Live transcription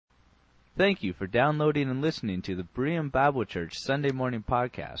Thank you for downloading and listening to the Berean Bible Church Sunday Morning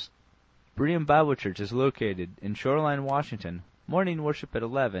Podcast. Berean Bible Church is located in Shoreline, Washington, morning worship at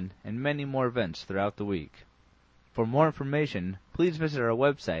 11, and many more events throughout the week. For more information, please visit our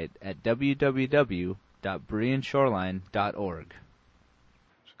website at www.bereanshoreline.org.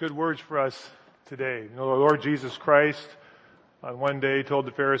 Good words for us today. You know, the Lord Jesus Christ on one day told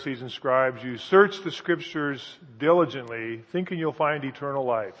the Pharisees and scribes, "You search the scriptures diligently, thinking you'll find eternal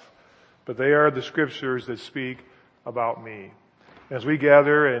life. But they are the scriptures that speak about me." As we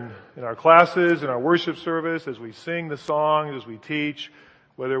gather in our classes, in our worship service, as we sing the songs, as we teach,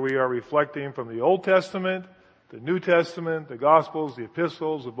 whether we are reflecting from the Old Testament, the New Testament, the Gospels, the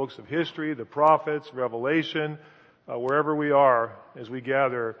epistles, the books of history, the prophets, Revelation, wherever we are, as we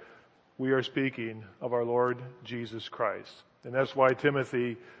gather, we are speaking of our Lord Jesus Christ. And that's why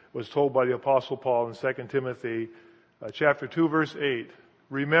Timothy was told by the Apostle Paul in 2 Timothy chapter 2, verse 8,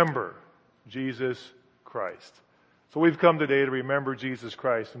 remember Jesus Christ. So we've come today to remember Jesus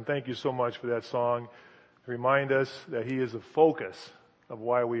Christ, and thank you so much for that song. Remind us that He is the focus of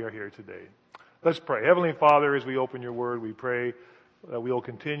why we are here today. Let's pray. Heavenly Father, as we open your word, we pray that we will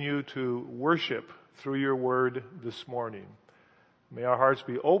continue to worship through your word this morning. May our hearts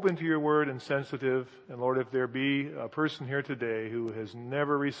be open to your word and sensitive. And Lord, if there be a person here today who has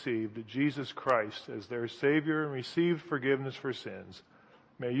never received Jesus Christ as their Savior and received forgiveness for sins,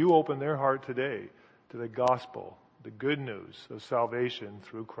 may you open their heart today to the gospel, the good news of salvation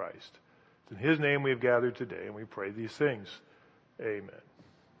through Christ. It's in His name we have gathered today, and we pray these things. Amen.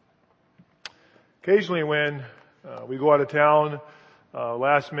 Occasionally when we go out of town,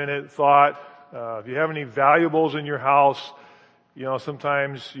 last minute thought, if you have any valuables in your house, you know,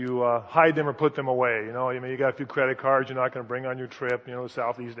 sometimes you hide them or put them away. You know, you got a few credit cards you're not going to bring on your trip, you know, to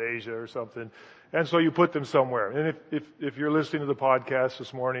Southeast Asia or something. And so you put them somewhere. And if you're listening to the podcast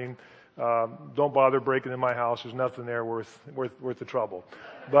this morning, don't bother breaking in my house. There's nothing there worth the trouble.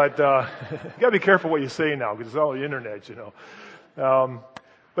 But you got to be careful what you say now because it's all the internet, you know.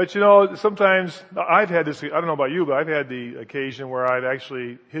 But you know, sometimes I've had this, I don't know about you, but I've had the occasion where I've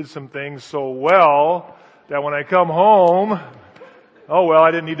actually hid some things so well that when I come home, oh well,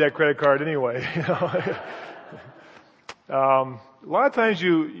 I didn't need that credit card anyway. You know? A lot of times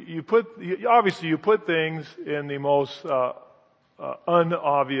you put things in the most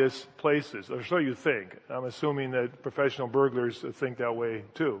unobvious places, or so you think. I'm assuming that professional burglars think that way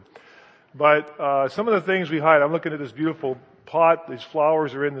too. But some of the things we hide, I'm looking at this beautiful pot. These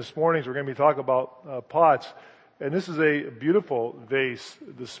flowers are in this morning, so we're going to be talking about pots. And this is a beautiful vase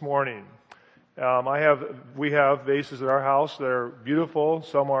this morning. We have vases at our house that are beautiful.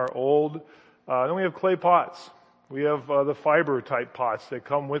 Some are old. Then we have clay pots. We have the fiber type pots that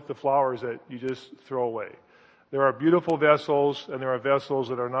come with the flowers that you just throw away. There are beautiful vessels, and there are vessels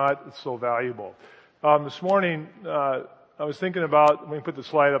that are not so valuable. This morning, I was thinking about, let me put the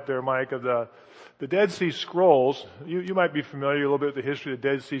slide up there, Mike, of the Dead Sea Scrolls. You might be familiar a little bit with the history of the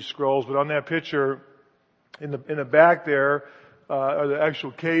Dead Sea Scrolls, but on that picture, in the back there, are the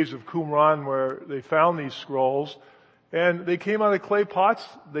actual caves of Qumran where they found these scrolls. And they came out of clay pots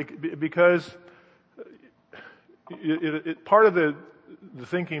because part of the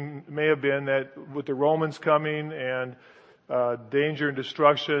thinking may have been that with the Romans coming and danger and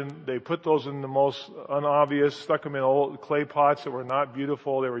destruction, they put those in the most unobvious, stuck them in old clay pots that were not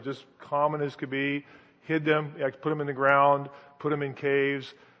beautiful. They were just common as could be, hid them, put them in the ground, put them in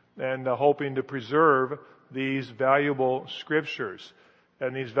caves, and hoping to preserve these valuable scriptures.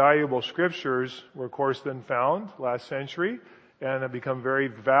 And these valuable scriptures were, of course, then found last century and have become very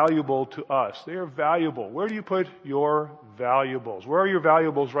valuable to us. They are valuable. Where do you put your valuables? Where are your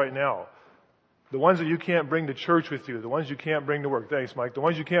valuables right now? The ones that you can't bring to church with you, the ones you can't bring to work. Thanks, Mike. The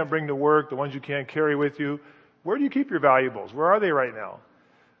ones you can't bring to work, the ones you can't carry with you. Where do you keep your valuables? Where are they right now?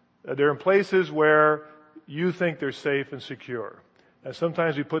 They're in places where you think they're safe and secure. And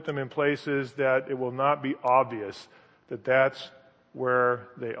sometimes we put them in places that it will not be obvious that that's where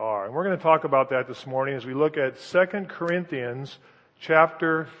they are. And we're going to talk about that this morning as we look at 2 Corinthians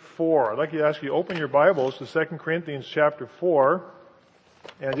chapter 4. I'd like to ask you to open your Bibles to 2 Corinthians chapter 4.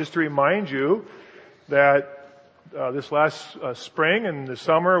 And just to remind you that this last spring and the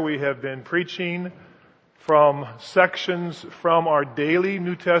summer we have been preaching from sections from our daily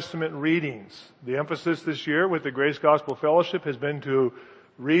New Testament readings. The emphasis this year with the Grace Gospel Fellowship has been to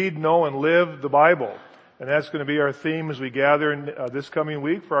read, know, and live the Bible. And that's going to be our theme as we gather this coming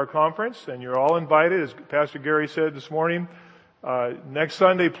week for our conference. And you're all invited, as Pastor Gary said this morning. Next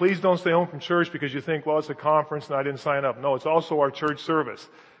Sunday, please don't stay home from church because you think, well, it's a conference and I didn't sign up. No, it's also our church service.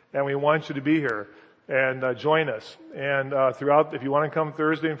 And we want you to be here. and join us. And throughout, if you want to come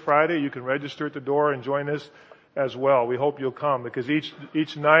Thursday and Friday, you can register at the door and join us as well. We hope you'll come, because each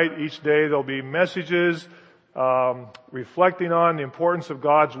night, each day, there'll be messages reflecting on the importance of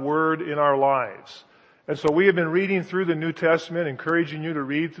God's Word in our lives. And so we have been reading through the New Testament, encouraging you to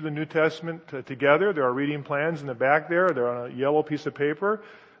read through the New Testament together. There are reading plans in the back there. They're on a yellow piece of paper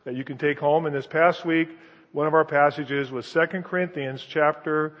that you can take home. And this past week, one of our passages was 2 Corinthians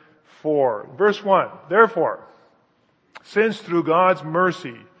chapter 4. Verse 1, therefore, since through God's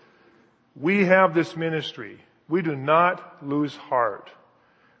mercy we have this ministry, we do not lose heart.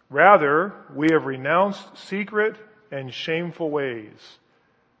 Rather, we have renounced secret and shameful ways.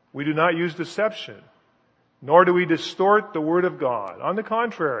 We do not use deception, nor do we distort the word of God. On the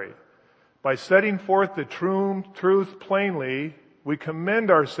contrary, by setting forth the truth plainly, we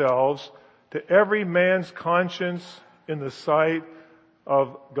commend ourselves to every man's conscience in the sight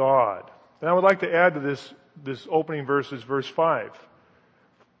of God. And I would like to add to this opening verses, verse 5.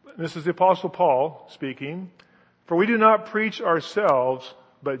 This is the Apostle Paul speaking. For we do not preach ourselves,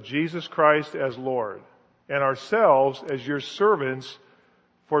 but Jesus Christ as Lord, and ourselves as your servants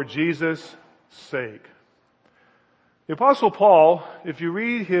for Jesus' sake. The Apostle Paul, if you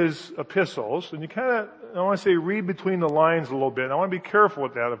read his epistles, and I want to say read between the lines a little bit. I want to be careful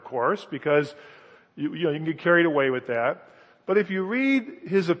with that, of course, because you can get carried away with that. But if you read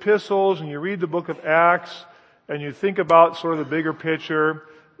his epistles and you read the book of Acts and you think about sort of the bigger picture,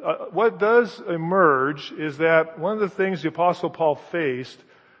 what does emerge is that one of the things the Apostle Paul faced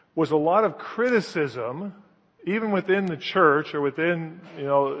was a lot of criticism, even within the church or within,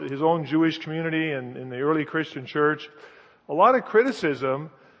 his own Jewish community and in the early Christian church, a lot of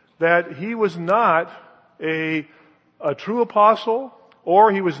criticism that he was not a true apostle,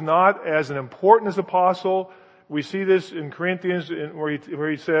 or he was not as an important as apostle. We see this in Corinthians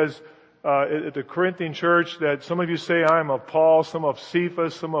where he says at the Corinthian church that some of you say I am of Paul, some of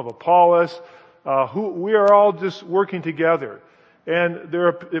Cephas, some of Apollos, we are all just working together. And there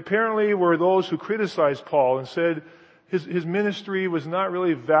apparently were those who criticized Paul and said his ministry was not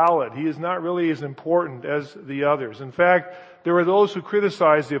really valid. He is not really as important as the others. In fact, there were those who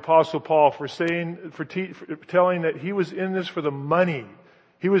criticized the Apostle Paul for telling that he was in this for the money.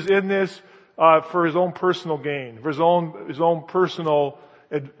 He was in this for his own personal gain, for his own personal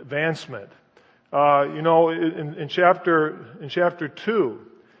advancement. In chapter 2.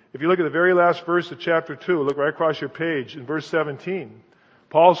 If you look at the very last verse of chapter 2, look right across your page in verse 17.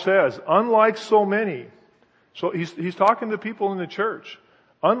 Paul says, unlike so many, so he's talking to people in the church,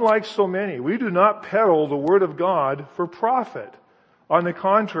 unlike so many, we do not peddle the word of God for profit. On the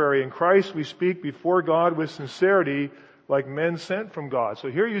contrary, in Christ we speak before God with sincerity like men sent from God. So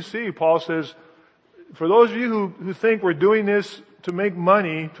here you see, Paul says, for those of you who think we're doing this to make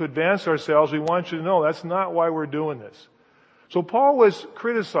money, to advance ourselves, we want you to know that's not why we're doing this. So Paul was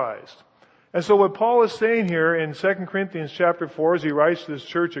criticized. And so what Paul is saying here in 2 Corinthians chapter 4, as he writes to this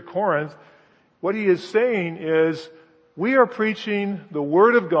church at Corinth, what he is saying is, we are preaching the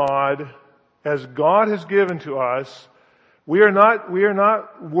Word of God as God has given to us. We are not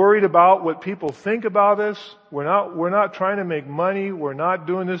worried about what people think about us. We're not trying to make money. We're not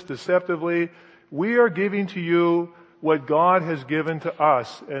doing this deceptively. We are giving to you what God has given to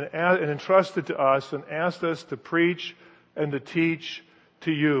us and entrusted to us and asked us to preach and to teach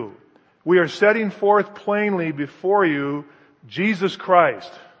to you. We are setting forth plainly before you Jesus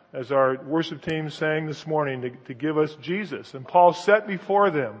Christ, as our worship team sang this morning, to give us Jesus. And Paul set before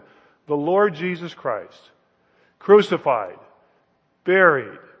them the Lord Jesus Christ, crucified,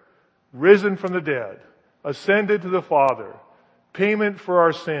 buried, risen from the dead, ascended to the Father, payment for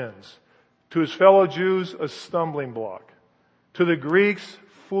our sins, to his fellow Jews a stumbling block, to the Greeks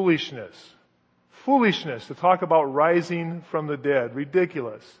foolishness. Foolishness to talk about rising from the dead.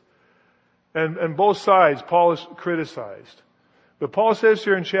 Ridiculous. And both sides, Paul is criticized. But Paul says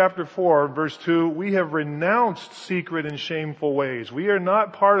here in chapter 4, verse 2, we have renounced secret and shameful ways. We are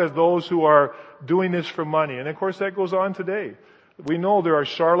not part of those who are doing this for money. And of course that goes on today. We know there are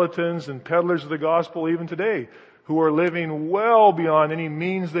charlatans and peddlers of the gospel even today who are living well beyond any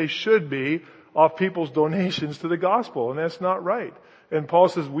means they should be off people's donations to the gospel. And that's not right. And Paul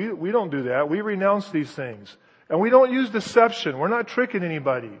says, we don't do that. We renounce these things. And we don't use deception. We're not tricking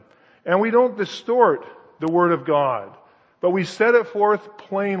anybody. And we don't distort the Word of God. But we set it forth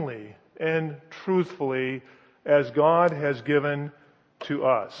plainly and truthfully as God has given to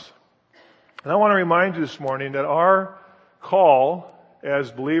us. And I want to remind you this morning that our call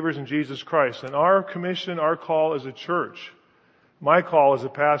as believers in Jesus Christ and our commission, our call as a church, my call as a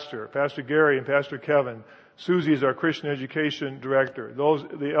pastor, Pastor Gary and Pastor Kevin, Susie is our Christian education director,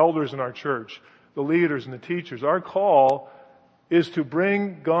 the elders in our church. the leaders and the teachers. Our call is to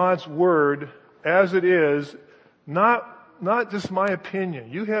bring God's Word as it is, not just my opinion.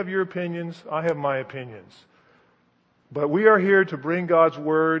 You have your opinions, I have my opinions. But we are here to bring God's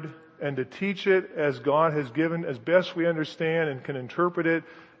Word and to teach it as God has given, as best we understand and can interpret it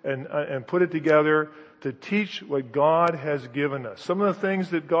and put it together to teach what God has given us. Some of the things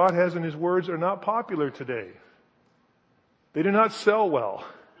that God has in His words are not popular today. They do not sell well.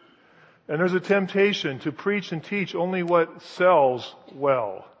 And there's a temptation to preach and teach only what sells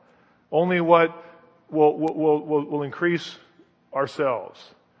well. Only what will increase ourselves.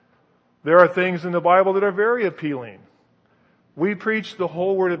 There are things in the Bible that are very appealing. We preach the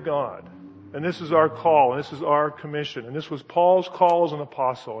whole Word of God. And this is our call, and this is our commission. And this was Paul's call as an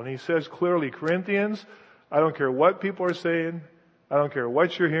apostle. And he says clearly, Corinthians, I don't care what people are saying. I don't care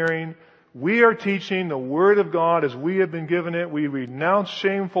what you're hearing. We are teaching the Word of God as we have been given it. We renounce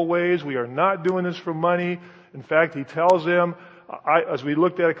shameful ways. We are not doing this for money. In fact, he tells them, as we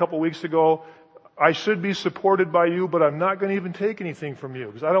looked at a couple weeks ago, I should be supported by you, but I'm not going to even take anything from you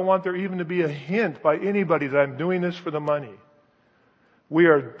because I don't want there even to be a hint by anybody that I'm doing this for the money. We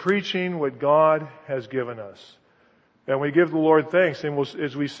are preaching what God has given us. And we give the Lord thanks. And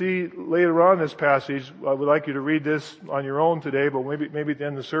as we see later on in this passage, I would like you to read this on your own today, but maybe at the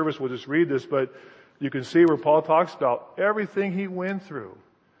end of the service we'll just read this. But you can see where Paul talks about everything he went through.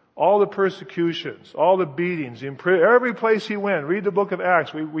 All the persecutions, all the beatings, every place he went. Read the book of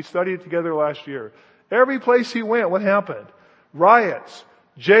Acts. We studied it together last year. Every place he went, what happened? Riots,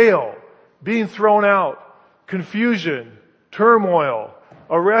 jail, being thrown out, confusion, turmoil,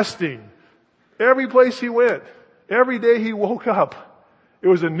 arresting. Every place he went, every day he woke up, it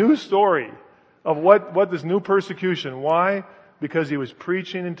was a new story of what this new persecution. Why? Because he was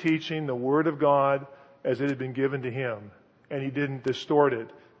preaching and teaching the Word of God as it had been given to him. And he didn't distort it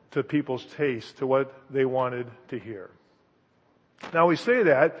to people's taste, to what they wanted to hear. Now we say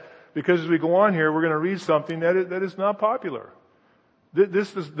that because as we go on here, we're going to read something that is not popular.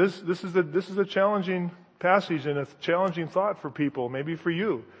 This is a challenging passage and a challenging thought for people, maybe for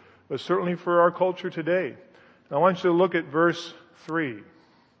you, but certainly for our culture today. Now I want you to look at verse 3.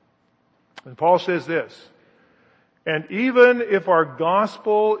 And Paul says this, and even if our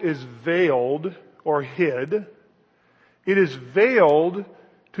gospel is veiled or hid, it is veiled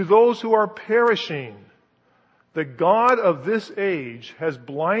to those who are perishing. The God of this age has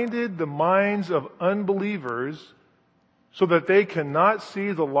blinded the minds of unbelievers so that they cannot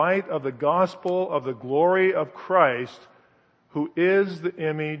see the light of the gospel of the glory of Christ, who is the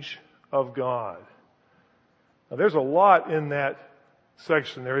image of God. Now there's a lot in that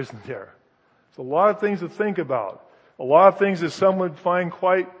section there, isn't there? There's a lot of things to think about. A lot of things that some would find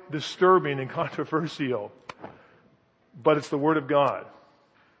quite disturbing and controversial. But it's the Word of God.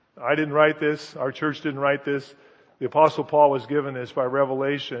 I didn't write this. Our church didn't write this. The Apostle Paul was given this by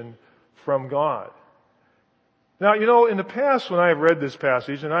revelation from God. Now, in the past when I've read this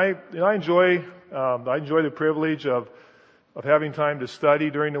passage, and I enjoy the privilege of having time to study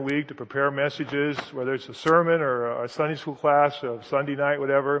during the week, to prepare messages, whether it's a sermon or a Sunday school class, a Sunday night,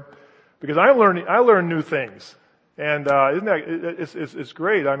 whatever, because I learn new things, and it's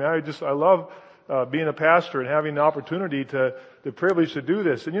great. I mean, I love being a pastor and having the opportunity the privilege to do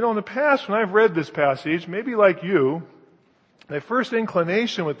this. And in the past when I've read this passage, maybe like you, my first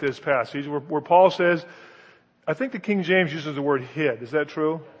inclination with this passage, where Paul says, I think the King James uses the word hid. Is that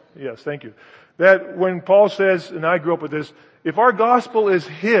true? Yes, thank you. That when Paul says, and I grew up with this, if our gospel is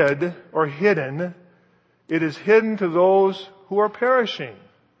hid or hidden, it is hidden to those who are perishing.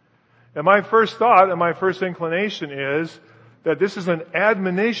 And my first thought and my first inclination is that this is an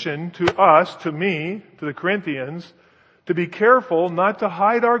admonition to us, to me, to the Corinthians, to be careful not to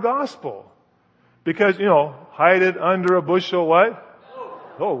hide our gospel. Because, hide it under a bushel what?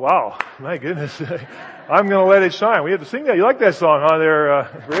 Oh, wow. My goodness. I'm going to let it shine. We have to sing that. You like that song, huh,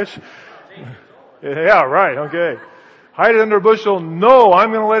 there, Rich? Yeah, right. Okay. Hide it under a bushel. No, I'm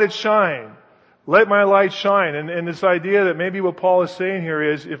going to let it shine. Let my light shine. And this idea that maybe what Paul is saying here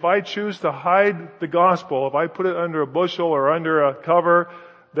is, if I choose to hide the gospel, if I put it under a bushel or under a cover,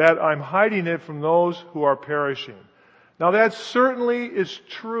 that I'm hiding it from those who are perishing. Now that certainly is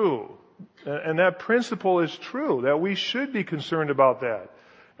true. And that principle is true, that we should be concerned about that.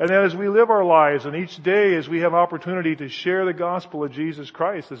 And that as we live our lives, and each day as we have opportunity to share the gospel of Jesus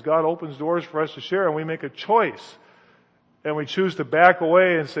Christ, as God opens doors for us to share, and we make a choice, and we choose to back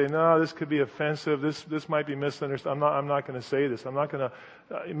away and say, no, this could be offensive, this might be misunderstood, I'm not going to say this, I'm not going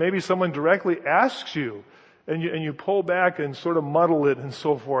to, maybe someone directly asks you, and you pull back and sort of muddle it and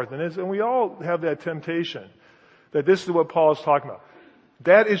so forth. And we all have that temptation, that this is what Paul is talking about.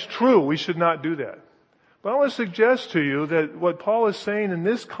 That is true. We should not do that. But I want to suggest to you that what Paul is saying in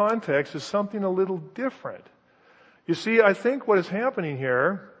this context is something a little different. You see, I think what is happening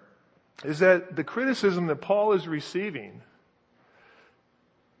here is that the criticism that Paul is receiving,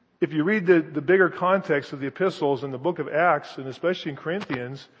 if you read the bigger context of the epistles in the book of Acts, and especially in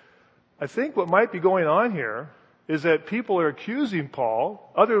Corinthians, I think what might be going on here is that people are accusing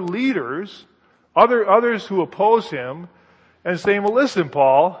Paul, other leaders, others who oppose him, and saying, well, listen,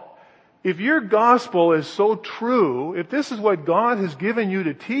 Paul, if your gospel is so true, if this is what God has given you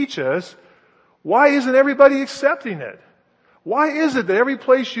to teach us, why isn't everybody accepting it? Why is it that every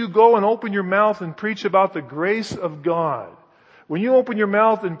place you go and open your mouth and preach about the grace of God, when you open your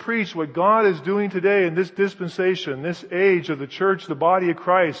mouth and preach what God is doing today in this dispensation, this age of the church, the body of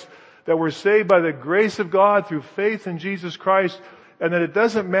Christ, that we're saved by the grace of God through faith in Jesus Christ, and that it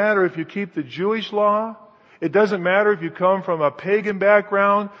doesn't matter if you keep the Jewish law, it doesn't matter if you come from a pagan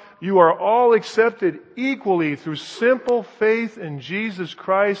background, you are all accepted equally through simple faith in Jesus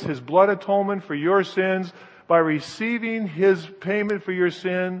Christ, His blood atonement for your sins, by receiving His payment for your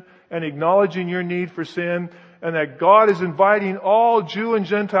sin and acknowledging your need for sin, and that God is inviting all Jew and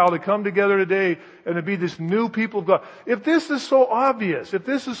Gentile to come together today and to be this new people of God. If this is so obvious, if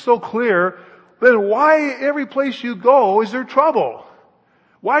this is so clear, then why every place you go is there trouble?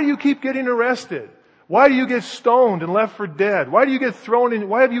 Why do you keep getting arrested? Why do you get stoned and left for dead? Why do you get thrown in?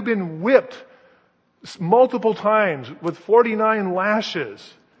 Why have you been whipped multiple times with 49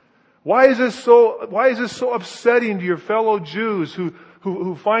 lashes? Why is this so upsetting to your fellow Jews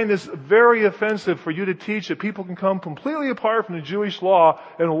who find this very offensive for you to teach that people can come completely apart from the Jewish law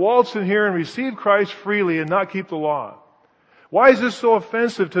and waltz in here and receive Christ freely and not keep the law? Why is this so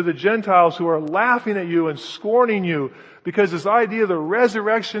offensive to the Gentiles who are laughing at you and scorning you? Because this idea of the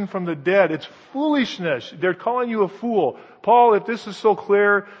resurrection from the dead, it's foolishness. They're calling you a fool. Paul, if this is so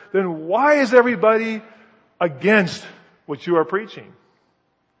clear, then why is everybody against what you are preaching?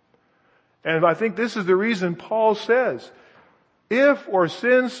 And I think this is the reason Paul says, if or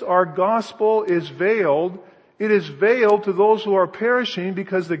since our gospel is veiled, it is veiled to those who are perishing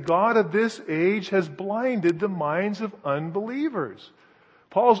because the God of this age has blinded the minds of unbelievers.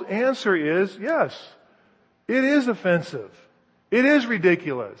 Paul's answer is, yes, it is offensive. It is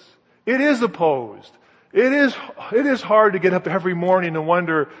ridiculous. It is opposed. It is hard to get up every morning and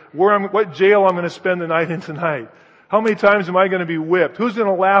wonder what jail I'm going to spend the night in tonight. How many times am I going to be whipped? Who's going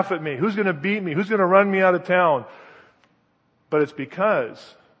to laugh at me? Who's going to beat me? Who's going to run me out of town? But it's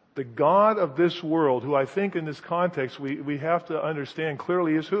because the God of this world, who I think in this context we have to understand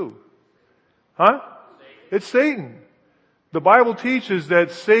clearly is who? Huh? It's Satan. The Bible teaches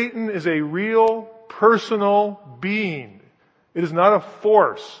that Satan is a real, personal being. It is not a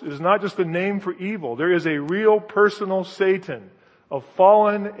force. It is not just a name for evil. There is a real, personal Satan, a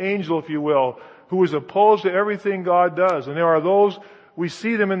fallen angel, if you will, who is opposed to everything God does. And there are those, we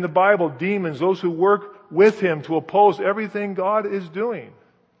see them in the Bible, demons, those who work with him to oppose everything God is doing.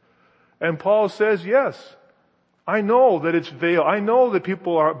 And Paul says, yes, I know that it's veiled. I know that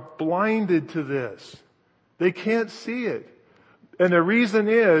people are blinded to this. They can't see it. And the reason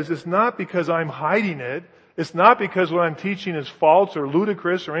is, it's not because I'm hiding it. It's not because what I'm teaching is false or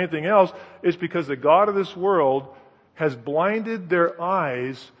ludicrous or anything else. It's because the God of this world has blinded their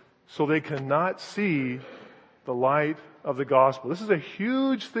eyes so they cannot see the light of the gospel. This is a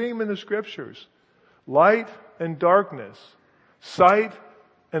huge theme in the scriptures. Light and darkness. Sight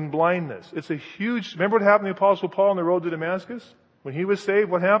and blindness. It's a huge... Remember what happened to the Apostle Paul on the road to Damascus? When he was saved,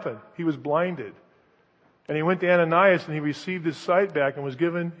 what happened? He was blinded. And he went to Ananias and he received his sight back and was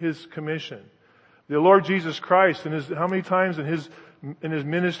given his commission. The Lord Jesus Christ, how many times in his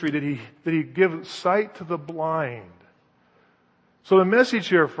ministry did he give sight to the blind? So the message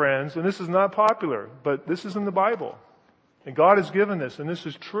here, friends, and this is not popular, but this is in the Bible. And God has given this, and this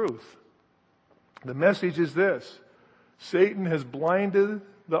is truth. The message is this: Satan has blinded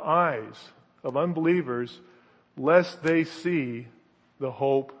the eyes of unbelievers lest they see the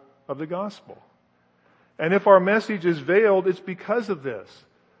hope of the gospel. And if our message is veiled, it's because of this.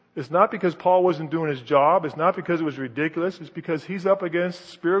 It's not because Paul wasn't doing his job. It's not because it was ridiculous. It's because he's up against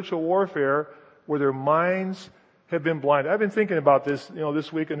spiritual warfare where their minds have been blinded. I've been thinking about this,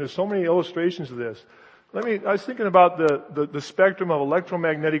 this week, and there's so many illustrations of this. I was thinking about the spectrum of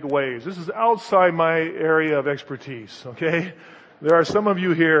electromagnetic waves. This is outside my area of expertise, okay? There are some of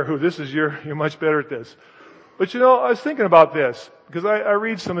you here who you're much better at this. But I was thinking about this because I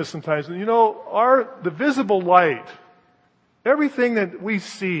read some of this sometimes, and the visible light, everything that we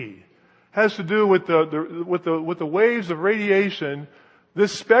see has to do with the waves of radiation.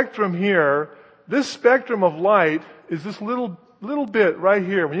 This spectrum here, this spectrum of light is this little little bit right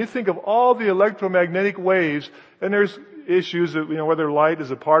here, when you think of all the electromagnetic waves, and there's issues that, whether light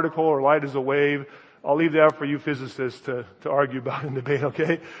is a particle or light is a wave, I'll leave that for you physicists to argue about and debate,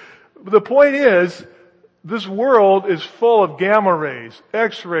 okay? But the point is, this world is full of gamma rays,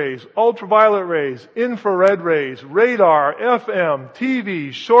 X-rays, ultraviolet rays, infrared rays, radar, FM, TV,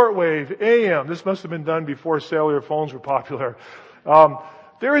 shortwave, AM. This must have been done before cellular phones were popular.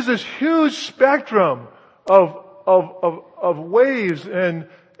 There is this huge spectrum of waves and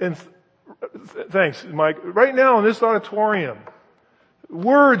thanks, Mike. Right now in this auditorium,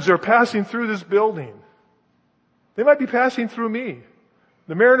 words are passing through this building. They might be passing through me.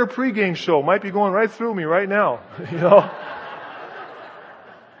 The Mariner pregame show might be going right through me right now.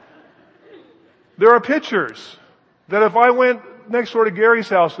 There are pictures that if I went next door to Gary's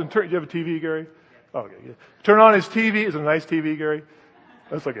house and do you have a TV, Gary? Okay. Turn on his TV. Is it a nice TV, Gary?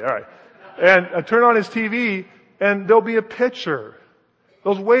 That's okay. All right. And I turn on his TV and there'll be a picture.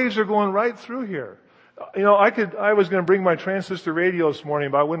 Those waves are going right through here. I was going to bring my transistor radio this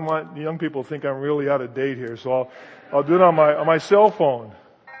morning, but I wouldn't want the young people to think I'm really out of date here, so I'll do it on my cell phone.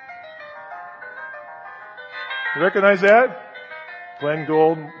 You recognize that? Glenn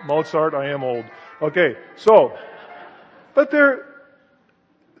Gould, Mozart, I am old. Okay, but the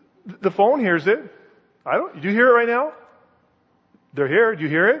phone hears it. Do you hear it right now? They're here. Do you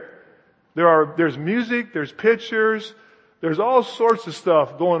hear it? There's music, there's pictures, there's all sorts of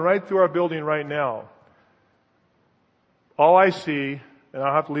stuff going right through our building right now. All I see, and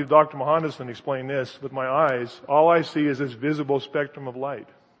I'll have to leave Dr. Mohandas explain this with my eyes, all I see is this visible spectrum of light.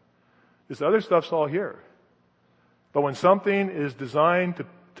 This other stuff's all here. But when something is designed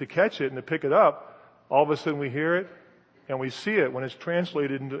to catch it and to pick it up, all of a sudden we hear it and we see it when it's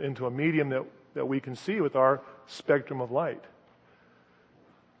translated into a medium that we can see with our spectrum of light.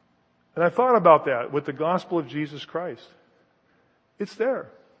 And I thought about that with the gospel of Jesus Christ. It's there.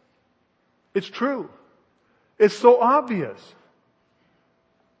 It's true. It's so obvious.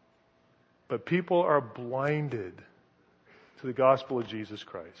 But people are blinded to the gospel of Jesus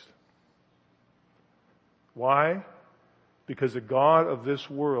Christ. Why? Because the God of this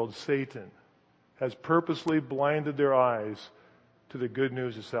world, Satan, has purposely blinded their eyes to the good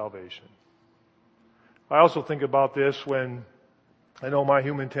news of salvation. I also think about this when I know my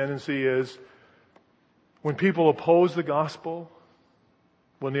human tendency is when people oppose the gospel,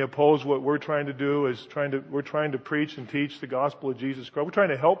 when they oppose what we're trying to do we're trying to preach and teach the gospel of Jesus Christ. We're trying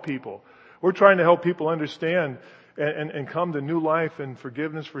to help people. We're trying to help people understand and come to new life and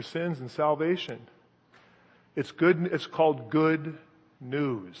forgiveness for sins and salvation. It's called good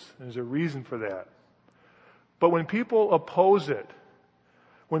news. There's a reason for that. But when people oppose it,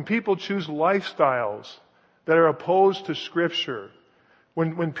 when people choose lifestyles that are opposed to Scripture,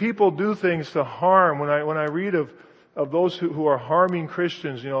 when people do things to harm, when I read of those who are harming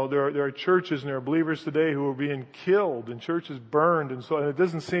Christians, there are churches and there are believers today who are being killed and churches burned and it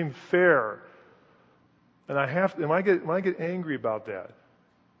doesn't seem fair. And when I get angry about that,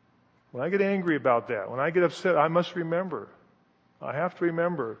 when I get upset, I must remember. I have to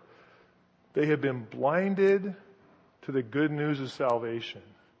remember they have been blinded to the good news of salvation.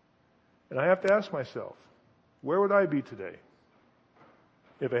 And I have to ask myself, where would I be today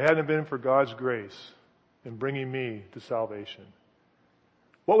if it hadn't been for God's grace in bringing me to salvation?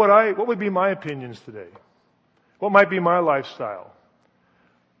 What would be my opinions today? What might be my lifestyle?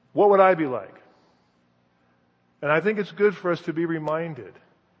 What would I be like? And I think it's good for us to be reminded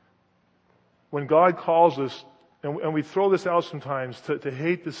when God calls us, and we throw this out sometimes, to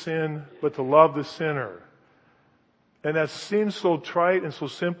hate the sin, but to love the sinner. And that seems so trite and so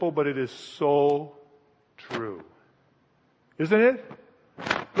simple, but it is so true. Isn't it?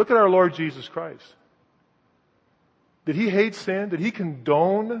 Look at our Lord Jesus Christ. Did He hate sin? Did He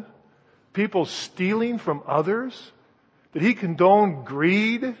condone people stealing from others? Did He condone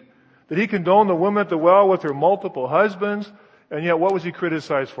greed? Did He condone the woman at the well with her multiple husbands? And yet, what was He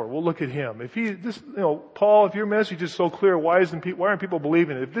criticized for? Well, look at Him. Paul, if your message is so clear, why aren't people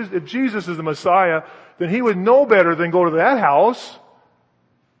believing it? If Jesus is the Messiah, then He would know better than go to that house.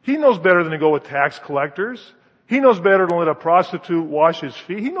 He knows better than to go with tax collectors. He knows better than let a prostitute wash His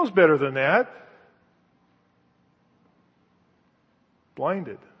feet. He knows better than that.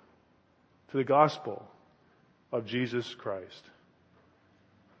 Blinded to the gospel of Jesus Christ.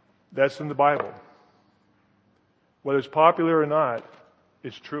 That's in the Bible. Whether it's popular or not,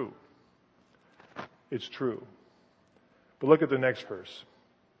 it's true. It's true. But look at the next verse.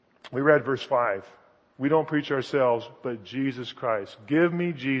 We read verse 5. We don't preach ourselves, but Jesus Christ. Give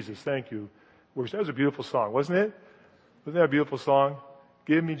me Jesus. Thank you. That was a beautiful song, wasn't it? Wasn't that a beautiful song?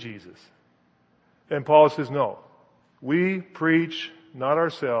 Give me Jesus. And Paul says, no. We preach not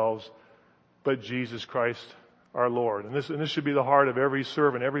ourselves, but Jesus Christ our Lord. And this should be the heart of every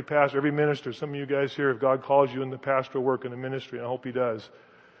servant, every pastor, every minister. Some of you guys here, if God calls you in the pastoral work in the ministry, and I hope He does,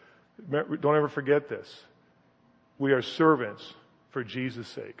 don't ever forget this. We are servants for Jesus'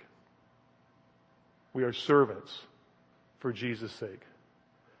 sake. We are servants for Jesus' sake.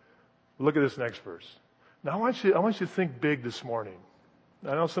 Look at this next verse. Now I want you to think big this morning.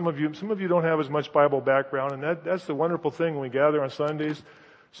 I know some of you don't have as much Bible background, and that's the wonderful thing when we gather on Sundays.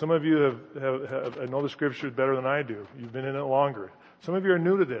 Some of you have know the Scriptures better than I do. You've been in it longer. Some of you are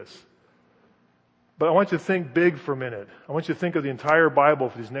new to this. But I want you to think big for a minute. I want you to think of the entire Bible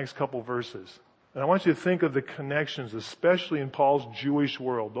for these next couple verses. And I want you to think of the connections, especially in Paul's Jewish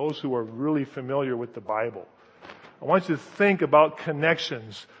world, those who are really familiar with the Bible. I want you to think about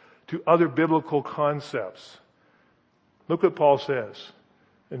connections to other biblical concepts. Look what Paul says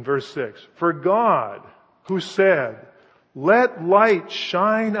in verse 6. For God, who said, "Let light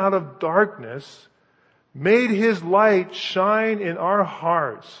shine out of darkness," made His light shine in our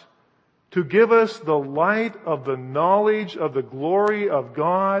hearts to give us the light of the knowledge of the glory of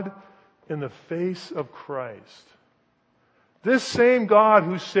God in the face of Christ. This same God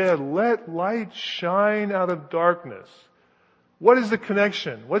who said, "Let light shine out of darkness." What is the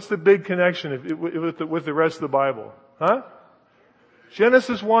connection? What's the big connection with the rest of the Bible? Huh?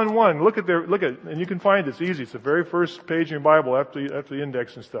 Genesis 1:1. Look at, and you can find it. It's easy. It's the very first page in your Bible after the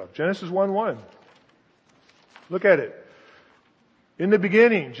index and stuff. Genesis 1:1. Look at it. In the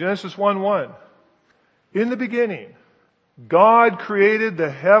beginning, Genesis 1:1. In the beginning, God created the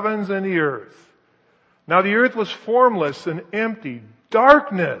heavens and the earth. Now the earth was formless and empty.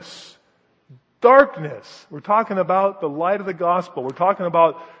 Darkness. We're talking about the light of the gospel. We're talking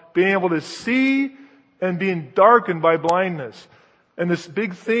about being able to see and being darkened by blindness. And this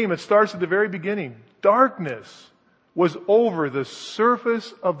big theme, it starts at the very beginning. Darkness was over the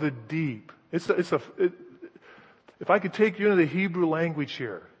surface of the deep. If I could take you into the Hebrew language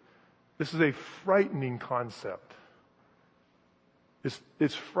here, this is a frightening concept.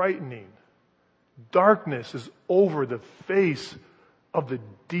 It's frightening. Darkness is over the face of the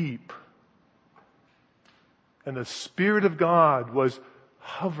deep. And the Spirit of God was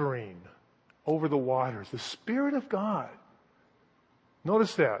hovering over the waters. The Spirit of God.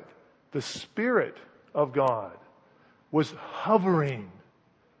 Notice that. The Spirit of God was hovering.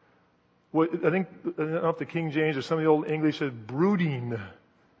 I don't know if the King James or some of the Old English said brooding.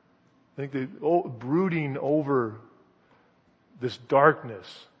 I think brooding over this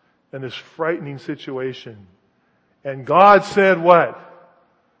darkness and this frightening situation. And God said what?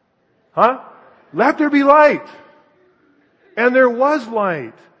 Let there be light. And there was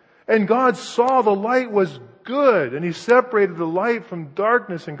light. And God saw the light was good. And He separated the light from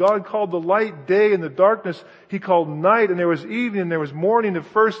darkness. And God called the light day, and the darkness He called night. And there was evening and there was morning the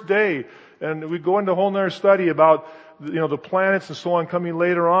first day. And we go into a whole nother study about, the planets and so on coming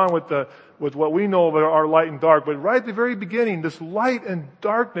later on with what we know of our light and dark. But right at the very beginning, this light and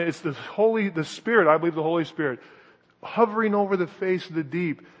darkness, it's the Spirit, I believe the Holy Spirit, hovering over the face of the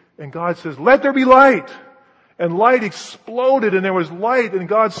deep. And God says, "Let there be light." And light exploded, and there was light, and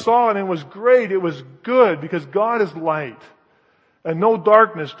God saw it, and it was great. It was good, because God is light. And no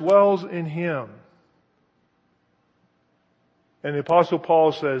darkness dwells in Him. And the Apostle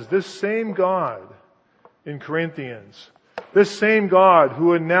Paul says, this same God in Corinthians, this same God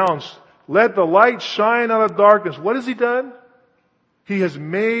who announced, "Let the light shine out of darkness," what has He done? He has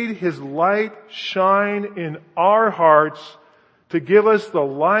made His light shine in our hearts to give us the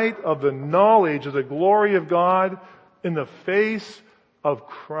light of the knowledge of the glory of God in the face of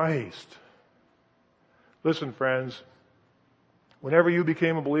Christ. Listen, friends, whenever you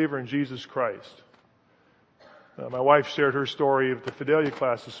became a believer in Jesus Christ, my wife shared her story at the Fidelia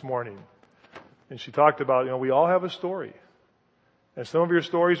class this morning, and she talked about, we all have a story. And some of your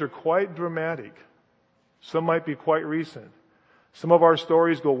stories are quite dramatic. Some might be quite recent. Some of our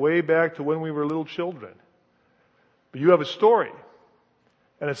stories go way back to when we were little children. But you have a story.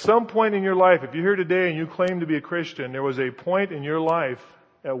 And at some point in your life, if you're here today and you claim to be a Christian, there was a point in your life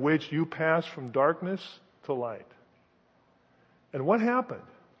at which you passed from darkness to light. And what happened?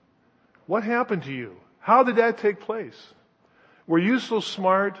 What happened to you? How did that take place? Were you so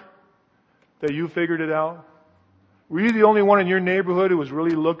smart that you figured it out? Were you the only one in your neighborhood who was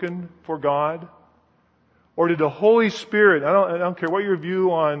really looking for God? Or did the Holy Spirit, I don't care what your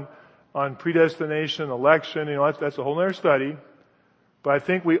view on predestination, election, that's a whole other study. But I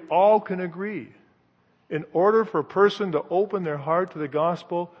think we all can agree, in order for a person to open their heart to the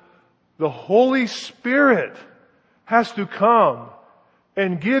gospel, the Holy Spirit has to come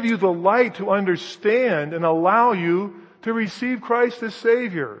and give you the light to understand and allow you to receive Christ as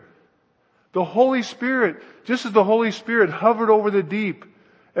Savior. The Holy Spirit, just as the Holy Spirit hovered over the deep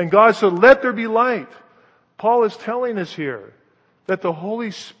and God said, let there be light. Paul is telling us here that the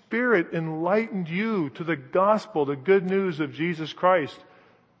Holy Spirit enlightened you to the gospel, the good news of Jesus Christ.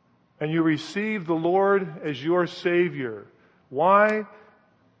 And you received the Lord as your Savior. Why?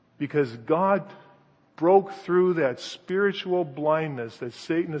 Because God broke through that spiritual blindness that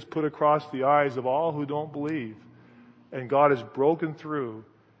Satan has put across the eyes of all who don't believe. And God has broken through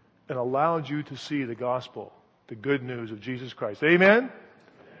and allowed you to see the gospel, the good news of Jesus Christ. Amen?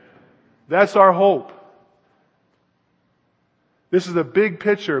 That's our hope. This is a big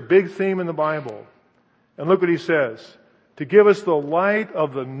picture, a big theme in the Bible. And look what he says. To give us the light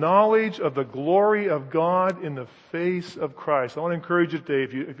of the knowledge of the glory of God in the face of Christ. I want to encourage you today,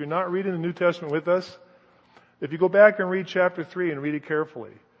 if you're not reading the New Testament with us, if you go back and read chapter 3 and read it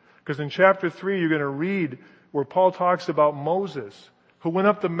carefully. Because in chapter 3 you're going to read where Paul talks about Moses, who went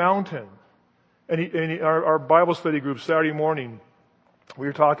up the mountain. And our Bible study group Saturday morning, we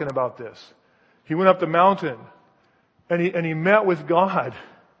were talking about this. He went up the mountain and he met with God.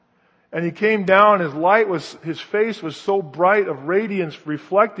 And he came down, his face was so bright of radiance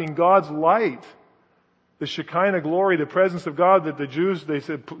reflecting God's light. The Shekinah glory, the presence of God that the Jews, they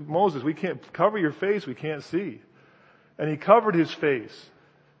said, Moses, we can't cover your face, we can't see. And he covered his face.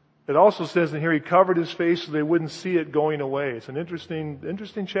 It also says in here, he covered his face so they wouldn't see it going away. It's an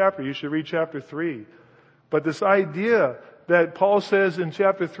interesting chapter. You should read chapter 3. But this idea that Paul says in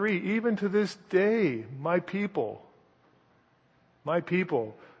chapter 3, even to this day, my people,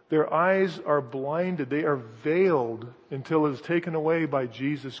 their eyes are blinded. They are veiled until it is taken away by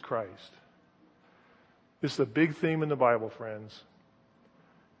Jesus Christ. This is a big theme in the Bible, friends.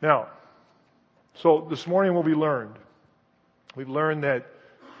 Now, so this morning what we learned? We've learned that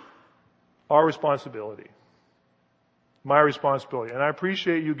our responsibility, my responsibility, and I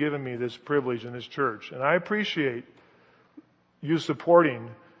appreciate you giving me this privilege in this church, and I appreciate you supporting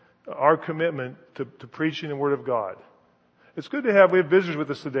our commitment to preaching the Word of God. It's good to we have visitors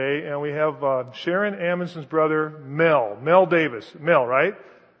with us today, and we have Sharon Amundsen's brother, Mel Davis. Mel, right?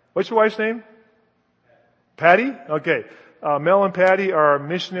 What's your wife's name? Patty? Okay. Mel and Patty are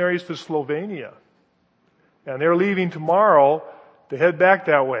missionaries to Slovenia. And they're leaving tomorrow to head back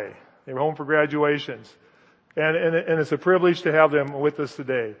that way. They were home for graduations. And it's a privilege to have them with us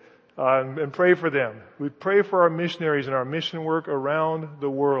today. And pray for them. We pray for our missionaries and our mission work around the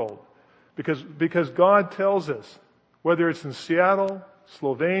world. Because God tells us, whether it's in Seattle,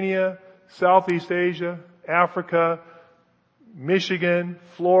 Slovenia, Southeast Asia, Africa, Michigan,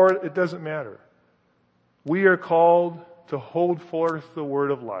 Florida, it doesn't matter. We are called to hold forth the word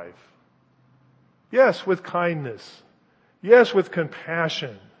of life. Yes, with kindness. Yes, with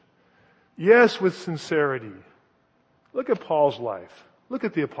compassion. Yes, with sincerity. Look at Paul's life. Look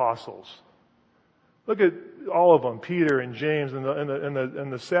at the apostles. Look at all of them, Peter and James, and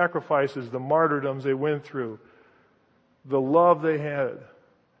the sacrifices, the martyrdoms they went through. The love they had.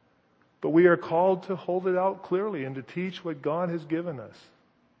 But we are called to hold it out clearly and to teach what God has given us.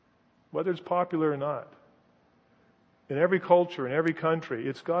 Whether it's popular or not. In every culture, in every country,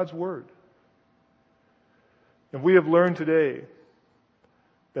 it's God's Word. And we have learned today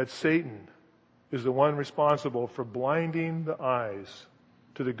that Satan is the one responsible for blinding the eyes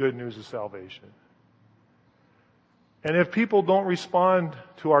to the good news of salvation. And if people don't respond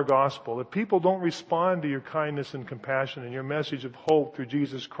to our gospel, if people don't respond to your kindness and compassion and your message of hope through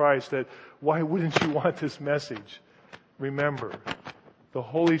Jesus Christ, why wouldn't you want this message? Remember, the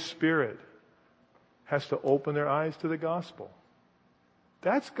Holy Spirit has to open their eyes to the gospel.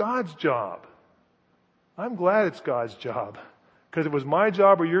 That's God's job. I'm glad it's God's job. Because if it was my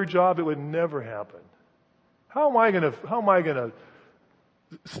job or your job, it would never happen. How am I going to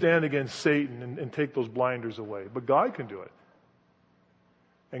stand against Satan and take those blinders away? But God can do it.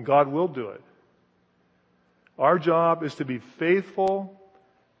 And God will do it. Our job is to be faithful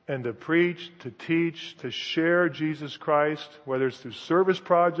and to preach, to teach, to share Jesus Christ, whether it's through service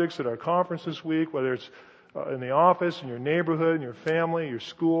projects at our conference this week, whether it's in the office, in your neighborhood, in your family, your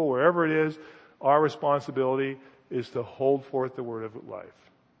school, wherever it is. Our responsibility is to hold forth the word of life.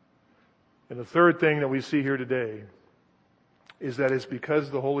 And the third thing that we see here today is that it's because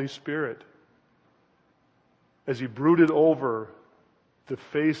the Holy Spirit, as He brooded over the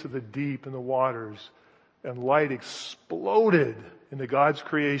face of the deep and the waters, and light exploded into God's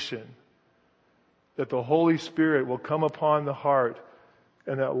creation, that the Holy Spirit will come upon the heart,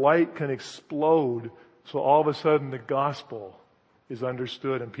 and that light can explode, so all of a sudden the gospel is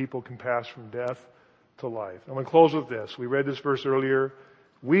understood and people can pass from death to life. I'm going to close with this. We read this verse earlier.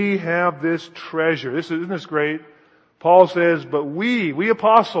 We have this treasure. Isn't this great? Paul says, but we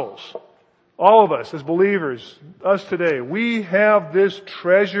apostles, all of us as believers, us today, we have this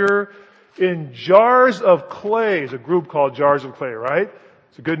treasure in jars of clay. There's a group called Jars of Clay, right?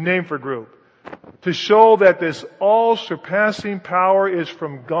 It's a good name for a group. To show that this all-surpassing power is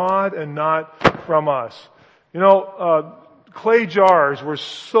from God and not from us. You know, clay jars were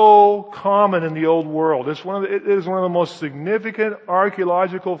so common in the old world. It is one of the most significant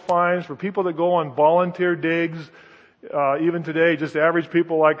archaeological finds for people that go on volunteer digs. Even today, just average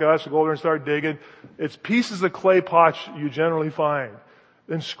people like us who go there and start digging. It's pieces of clay pots you generally find.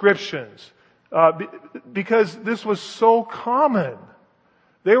 Inscriptions. Because this was so common.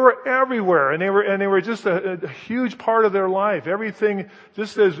 They were everywhere, and they were just a huge part of their life. Everything,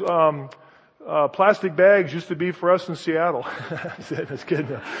 just as plastic bags used to be for us in Seattle. That's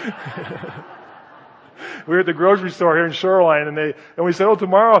kidding. We were at the grocery store here in Shoreline, and we said,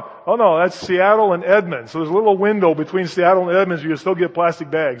 tomorrow, no, that's Seattle and Edmonds. So there's a little window between Seattle and Edmonds. You can still get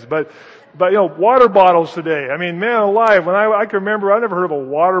plastic bags, but water bottles today. I mean, man alive, when I can remember, I never heard of a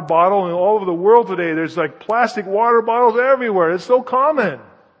water bottle, and all over the world today, there's like plastic water bottles everywhere. It's so common.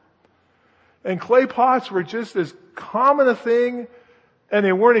 And clay pots were just as common a thing, and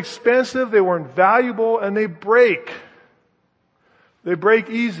they weren't expensive, they weren't valuable, and they break. They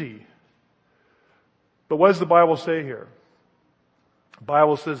break easy. But what does the Bible say here? The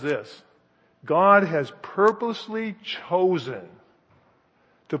Bible says this: God has purposely chosen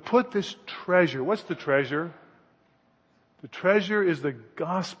to put this treasure. What's the treasure? The treasure is the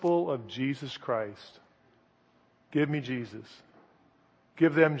gospel of Jesus Christ. Give me Jesus.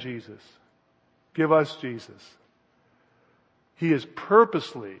 Give them Jesus. Give us Jesus. He has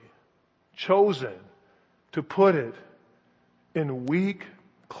purposely chosen to put it in weak,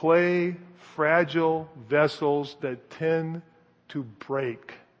 clay, fragile vessels that tend to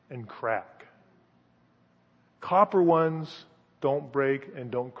break and crack. Copper ones don't break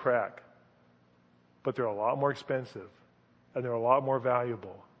and don't crack, but they're a lot more expensive and they're a lot more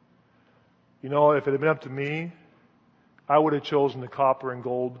valuable. You know, if it had been up to me, I would have chosen the copper and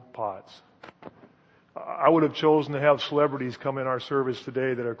gold pots. I would have chosen to have celebrities come in our service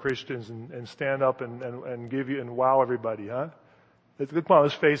today that are Christians and stand up and give you and wow everybody, huh? Come on,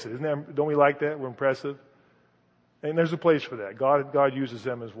 let's face it. Don't we like that? We're impressive. And there's a place for that. God uses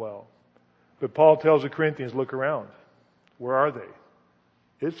them as well. But Paul tells the Corinthians, look around. Where are they?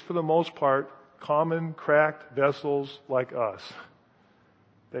 It's for the most part common cracked vessels like us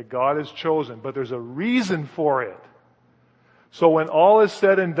that God has chosen. But there's a reason for it. So when all is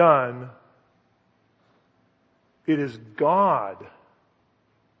said and done, it is God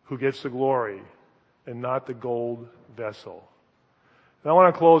who gets the glory and not the gold vessel. And I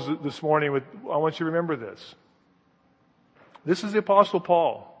want to close this morning with, I want you to remember this. This is the Apostle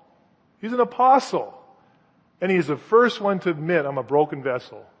Paul. He's an apostle. And he's the first one to admit, I'm a broken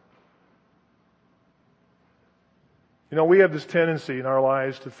vessel. You know, we have this tendency in our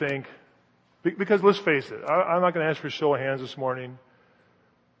lives to think, because let's face it, I'm not going to ask for a show of hands this morning,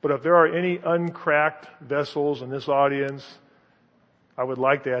 but if there are any uncracked vessels in this audience, I would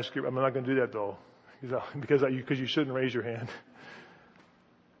like to ask you, I'm not going to do that though, because you shouldn't raise your hand.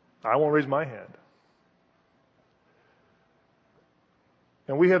 I won't raise my hand.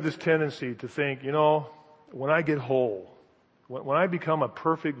 And we have this tendency to think, you know, when I get whole, when I become a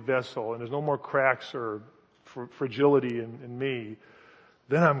perfect vessel and there's no more cracks or fragility in me,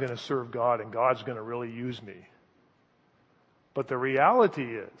 then I'm going to serve God and God's going to really use me. But the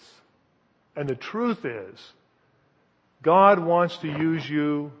reality is, and the truth is, God wants to use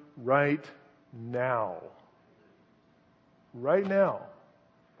you right now. Right now.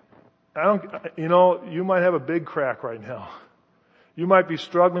 You might have a big crack right now. You might be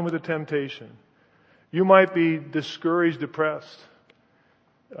struggling with a temptation. You might be discouraged, depressed.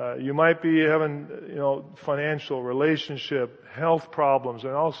 You might be having, financial, relationship, health problems,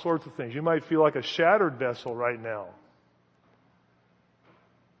 and all sorts of things. You might feel like a shattered vessel right now.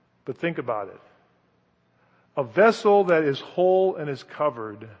 But think about it. A vessel that is whole and is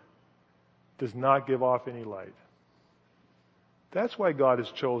covered does not give off any light. That's why God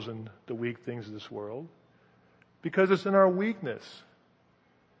has chosen the weak things of this world. Because it's in our weakness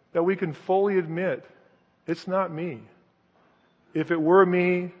that we can fully admit, it's not me. If it were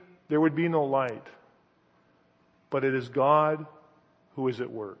me, there would be no light. But it is God who is at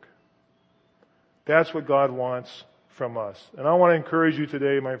work. That's what God wants from us. And I want to encourage you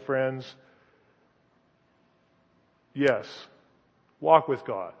today, my friends. Yes, walk with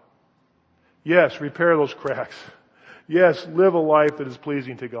God. Yes, repair those cracks. Yes, live a life that is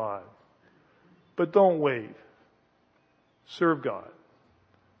pleasing to God. But don't wait. Serve God.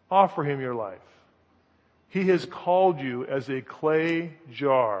 Offer Him your life. He has called you as a clay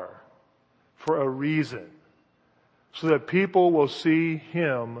jar for a reason, so that people will see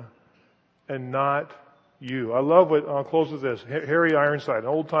Him and not you. I love what, I'll close with this. Harry Ironside, an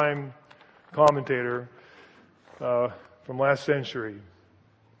old-time commentator from last century.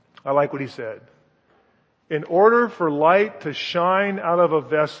 I like what he said. In order for light to shine out of a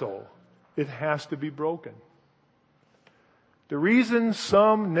vessel, it has to be broken. The reason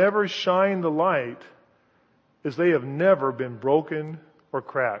some never shine the light is they have never been broken or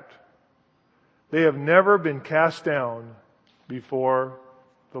cracked. They have never been cast down before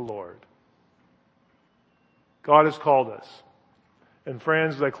the Lord. God has called us. And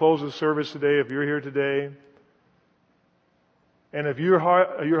friends, as I close the service today, if you're here today, and if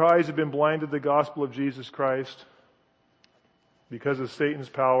your eyes have been blinded to the gospel of Jesus Christ because of Satan's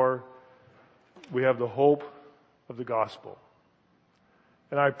power, we have the hope of the gospel.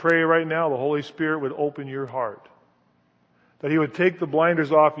 And I pray right now the Holy Spirit would open your heart, that He would take the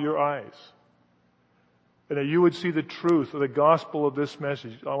blinders off your eyes, and that you would see the truth of the gospel of this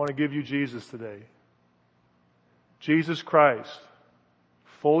message. I want to give you Jesus today. Jesus Christ,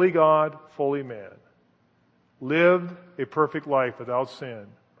 fully God, fully man, lived a perfect life without sin,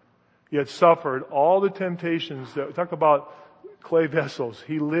 yet suffered all the temptations that, talk about clay vessels.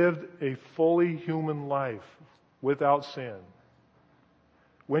 He lived a fully human life without sin.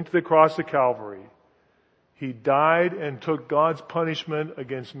 Went to the cross of Calvary. He died and took God's punishment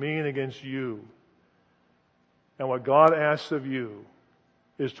against me and against you. And what God asks of you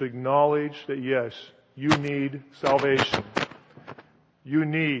is to acknowledge that yes, you need salvation. You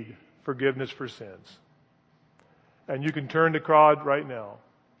need forgiveness for sins. And you can turn to God right now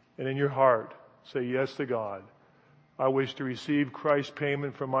and in your heart say yes to God. I wish to receive Christ's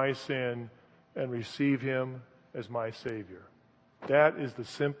payment for my sin and receive Him as my Savior. That is the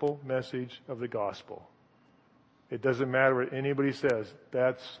simple message of the gospel. It doesn't matter what anybody says.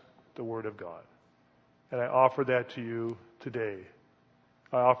 That's the Word of God. And I offer that to you today.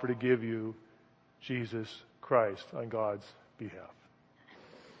 I offer to give you Jesus Christ on God's behalf.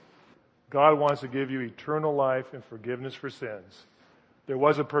 God wants to give you eternal life and forgiveness for sins. There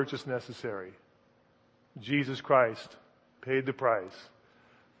was a purchase necessary. Jesus Christ paid the price.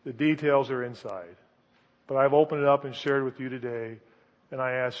 The details are inside. But I've opened it up and shared with you today, and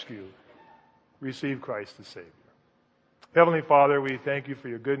I ask you, receive Christ as Savior. Heavenly Father, we thank you for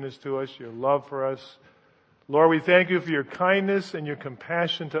your goodness to us, your love for us. Lord, we thank you for your kindness and your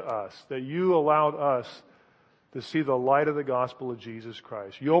compassion to us, that you allowed us to see the light of the gospel of Jesus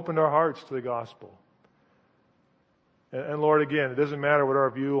Christ. You opened our hearts to the gospel. And Lord, again, it doesn't matter what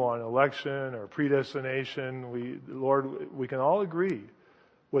our view on election or predestination. Lord, we can all agree,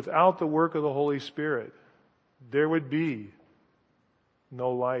 without the work of the Holy Spirit, there would be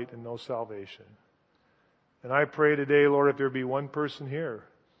no light and no salvation. And I pray today, Lord, if there be one person here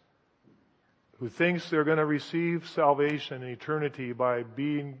who thinks they're going to receive salvation in eternity by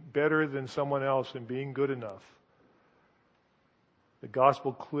being better than someone else and being good enough, the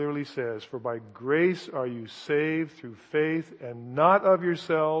gospel clearly says, for by grace are you saved through faith, and not of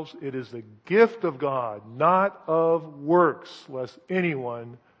yourselves. It is the gift of God, not of works, lest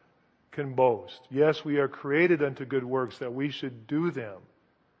anyone can boast. Yes, we are created unto good works, that we should do them.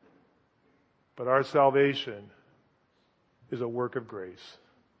 But our salvation is a work of grace.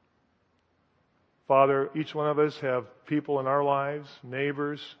 Father, each one of us have people in our lives,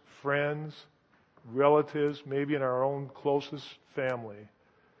 neighbors, friends, relatives, maybe in our own closest family,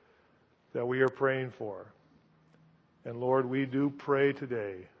 that we are praying for. And Lord, we do pray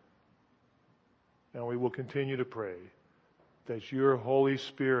today, and we will continue to pray, that your Holy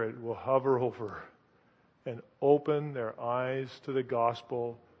Spirit will hover over and open their eyes to the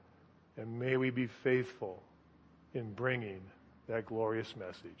gospel, and may we be faithful in bringing that glorious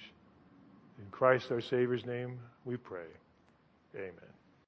message. In Christ our Savior's name we pray. Amen.